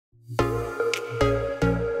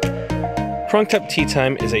Krungthep Tea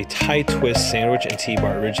Time is a Thai twist sandwich and tea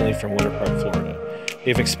bar originally from Winter Park, Florida.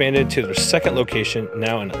 They've expanded to their second location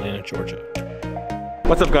now in Atlanta, Georgia.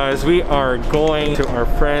 What's up guys? We are going to our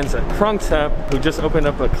friends at Krungthep who just opened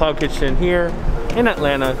up a cloud kitchen here in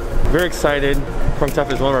Atlanta. Very excited.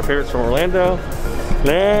 Krungthep is one of our favorites from Orlando.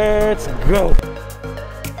 Let's go!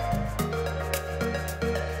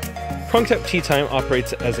 Krungthep Tea Time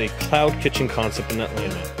operates as a cloud kitchen concept in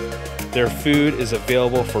Atlanta. Their food is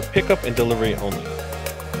available for pickup and delivery only.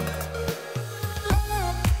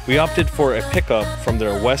 We opted for a pickup from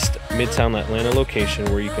their West Midtown Atlanta location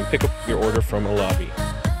where you can pick up your order from a lobby.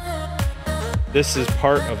 This is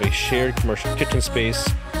part of a shared commercial kitchen space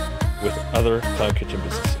with other cloud kitchen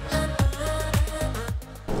businesses.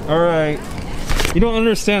 Alright, you don't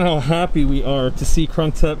understand how happy we are to see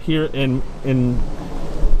Krungthep here in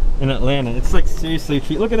Atlanta. It's like seriously a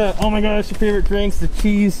treat. Look at that. Oh my gosh, your favorite drinks, the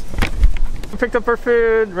cheese. We picked up our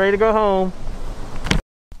food, ready to go home.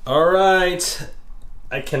 Alright.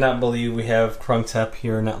 I cannot believe we have Krungthep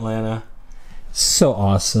here in Atlanta. So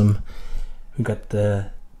awesome. We got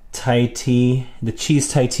the Thai tea, the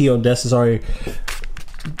cheese Thai tea. Odessa's already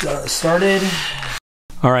started.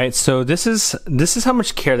 Alright, so this is how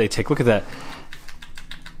much care they take. Look at that.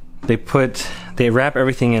 They wrap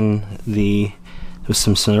everything in with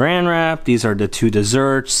some saran wrap. These are the two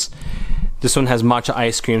desserts. This one has matcha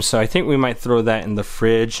ice cream, so I think we might throw that in the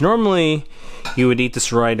fridge. Normally, you would eat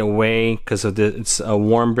this right away because it's a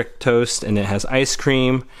warm brick toast and it has ice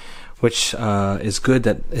cream, which is good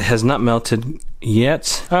that it has not melted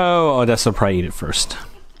yet. Oh, that's will probably eat it first.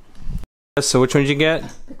 So which one did you get?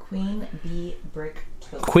 The Queen Bee Brick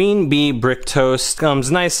Toast. Queen Bee Brick Toast comes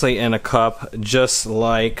nicely in a cup, just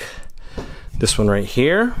like this one right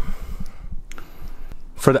here.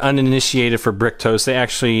 For the uninitiated for brick toast, they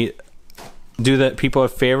actually do that people a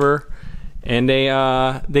favor and they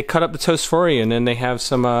cut up the toast for you and then they have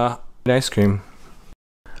some ice cream.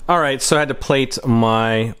 Alright, so I had to plate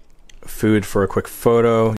my food for a quick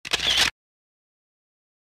photo.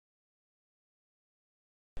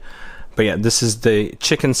 But yeah, this is the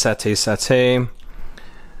chicken satay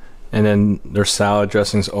and then their salad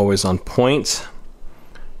dressing's always on point.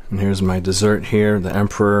 And here's my dessert here, the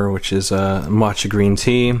Emperor, which is matcha green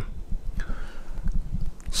tea.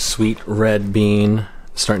 Sweet red bean,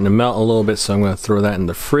 starting to melt a little bit, so I'm going to throw that in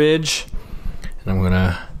the fridge. And I'm going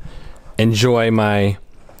to enjoy my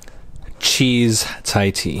cheese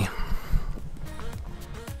Thai tea.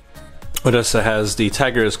 Odessa has the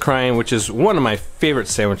Tiger is Crying, which is one of my favorite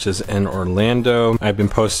sandwiches in Orlando. I've been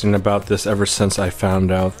posting about this ever since I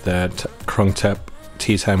found out that Krungthep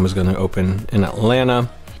Tea Time was going to open in Atlanta.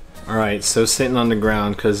 Alright, so sitting on the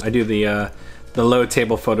ground because I do the low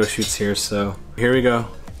table photo shoots here, so here we go.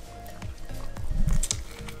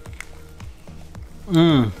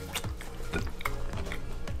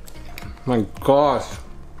 My gosh.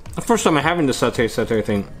 The first time I'm having the satay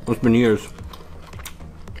thing. It's been years.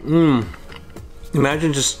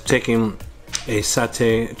 Imagine just taking a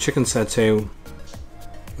chicken satay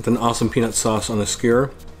with an awesome peanut sauce on a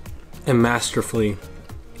skewer and masterfully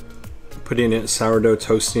putting it sourdough,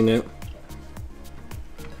 toasting it.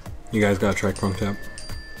 You guys gotta try Krungthep.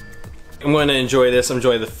 I'm gonna enjoy this,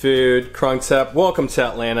 enjoy the food. Krungthep, welcome to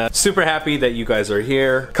Atlanta. Super happy that you guys are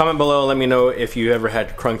here. Comment below, let me know if you ever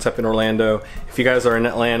had Krungthep in Orlando. If you guys are in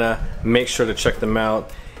Atlanta, make sure to check them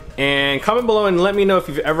out. And comment below and let me know if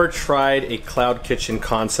you've ever tried a cloud kitchen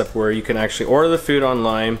concept where you can actually order the food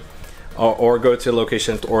online or go to a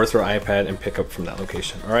location or through an iPad and pick up from that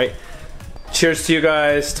location, all right? Cheers to you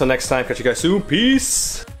guys. Till next time, catch you guys soon.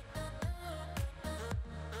 Peace.